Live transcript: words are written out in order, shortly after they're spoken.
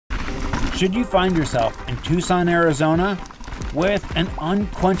Should you find yourself in Tucson, Arizona with an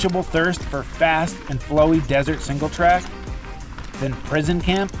unquenchable thirst for fast and flowy desert single track, then prison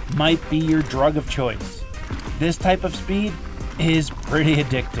camp might be your drug of choice. This type of speed is pretty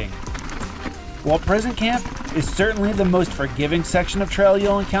addicting. While prison camp is certainly the most forgiving section of trail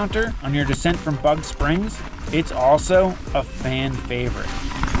you'll encounter on your descent from Bug Springs, it's also a fan favorite.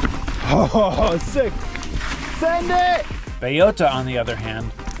 Oh, sick. Send it! Bellota, on the other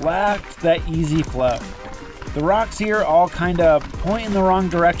hand, lacked that easy flow. The rocks here all kinda point in the wrong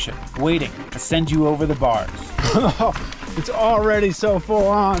direction, waiting to send you over the bars. It's already so full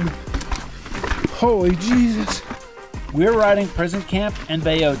on. Holy Jesus. We're riding prison camp and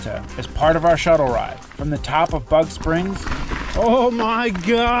Bellota as part of our shuttle ride from the top of Bug Springs, Oh my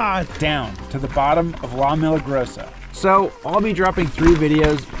God. down to the bottom of La Milagrosa. So I'll be dropping 3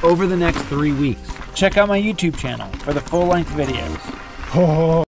 videos over the next 3 weeks. Check out my YouTube channel for the full-length videos. Oh.